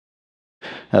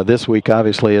This week,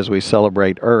 obviously, as we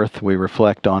celebrate Earth, we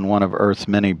reflect on one of Earth's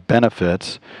many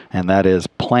benefits, and that is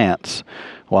plants.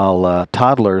 While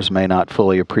toddlers may not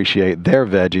fully appreciate their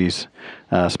veggies,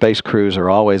 space crews are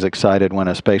always excited when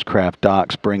a spacecraft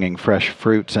docks bringing fresh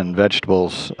fruits and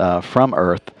vegetables from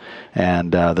Earth.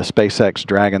 And the SpaceX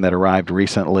Dragon that arrived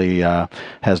recently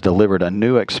has delivered a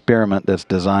new experiment that's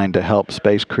designed to help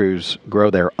space crews grow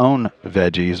their own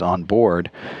veggies on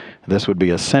board. This would be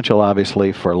essential,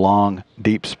 obviously, for long,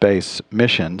 deep space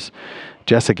missions.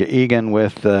 Jessica Egan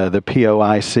with the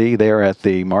POIC there at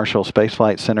the Marshall Space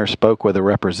Flight Center spoke with a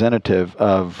representative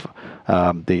of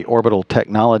the Orbital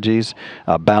Technologies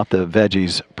about the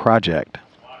VEGGIES project.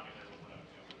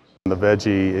 The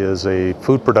VEGGIE is a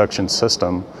food production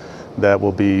system that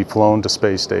will be flown to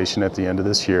space station at the end of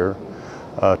this year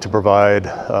to provide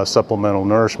supplemental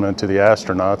nourishment to the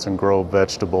astronauts and grow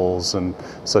vegetables and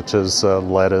such as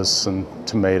lettuce and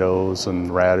tomatoes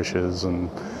and radishes, and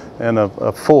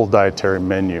a full dietary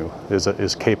menu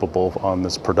is capable on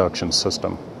this production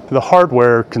system. The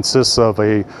hardware consists of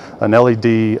an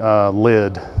LED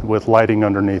lid with lighting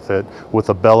underneath it, with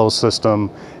a bellows system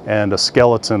and a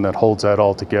skeleton that holds that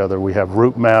all together. We have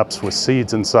root maps with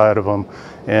seeds inside of them,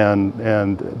 and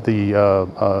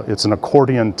it's an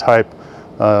accordion type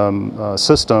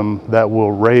system that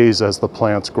will raise as the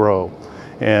plants grow.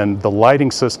 And the lighting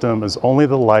system is only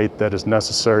the light that is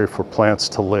necessary for plants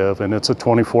to live, and it's a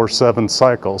 24/7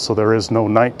 cycle, so there is no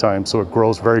nighttime, so it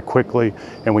grows very quickly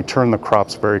and we turn the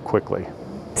crops very quickly.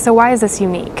 So why is this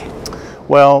unique?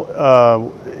 Well,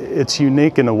 it's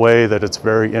unique in a way that it's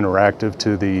very interactive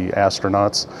to the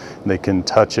astronauts. They can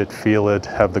touch it, feel it,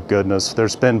 have the goodness.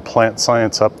 There's been plant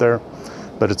science up there,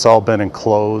 but it's all been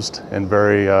enclosed and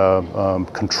very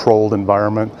controlled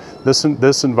environment.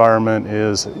 This environment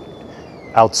is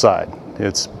outside.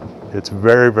 It's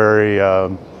very, very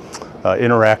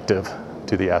interactive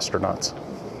to the astronauts.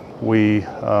 We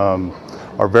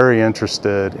are very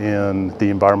interested in the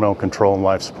environmental control and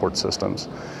life support systems.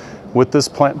 With this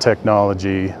plant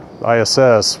technology,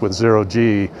 ISS with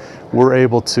 0G, we're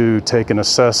able to take and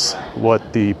assess what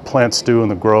the plants do in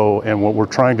the grow, and what we're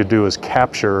trying to do is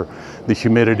capture the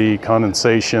humidity,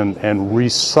 condensation, and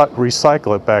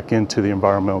recycle it back into the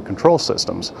environmental control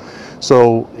systems.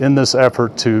 So in this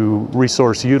effort to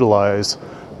resource utilize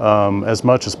as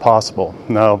much as possible.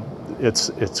 Now,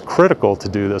 it's critical to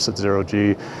do this at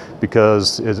 0G,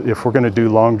 because if we're going to do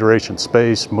long duration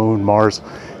space, Moon, Mars,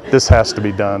 this has to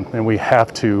be done, and we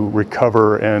have to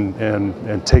recover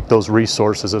and take those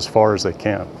resources as far as they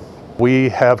can. We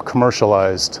have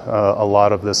commercialized a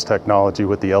lot of this technology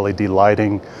with the LED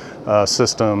lighting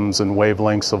systems and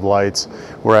wavelengths of lights.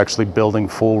 We're actually building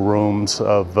full rooms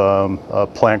of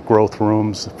plant growth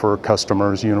rooms for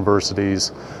customers,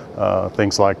 universities,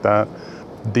 things like that.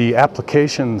 The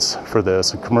applications for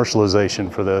this and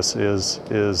commercialization for this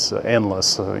is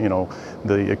endless. You know,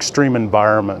 the extreme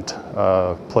environment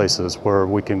places where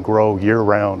we can grow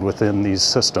year-round within these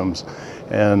systems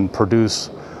and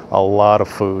produce a lot of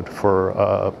food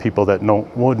for people that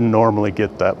wouldn't normally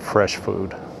get that fresh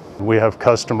food. We have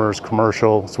customers,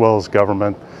 commercial as well as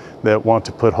government, that want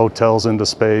to put hotels into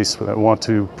space, that want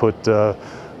to put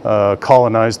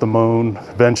colonize the moon,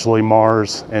 eventually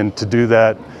Mars, and to do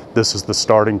that, this is the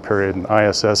starting period, and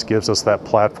ISS gives us that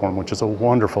platform, which is a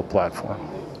wonderful platform.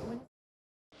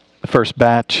 The first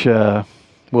batch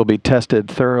will be tested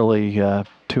thoroughly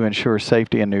to ensure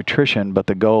safety and nutrition, but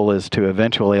the goal is to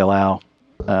eventually allow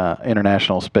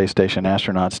International Space Station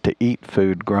astronauts to eat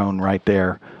food grown right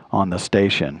there on the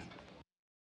station.